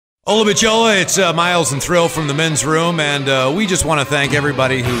Hola Bichola, it's Miles and Thrill from the men's room, and we just want to thank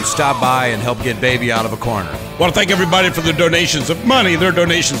everybody who stopped by and helped get baby out of a corner. Want to thank everybody for their donations of money, their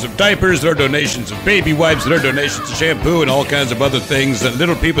donations of diapers, their donations of baby wipes, their donations of shampoo, and all kinds of other things that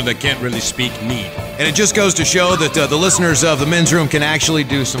little people that can't really speak need. And it just goes to show that the listeners of the men's room can actually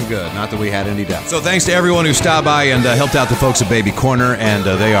do some good, not that we had any doubt. So thanks to everyone who stopped by and helped out the folks at Baby Corner, and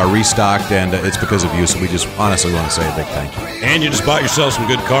they are restocked, and it's because of you, so we just honestly want to say a big thank you. And you just bought yourself some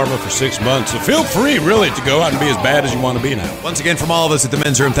good karma for 6 months, so feel free, really, to go out and be as bad as you want to be now. Once again, from all of us at the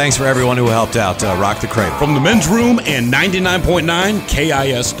men's room, thanks for everyone who helped out. Rock the Cradle. From the men's room and 99.9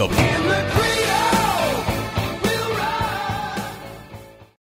 KISW.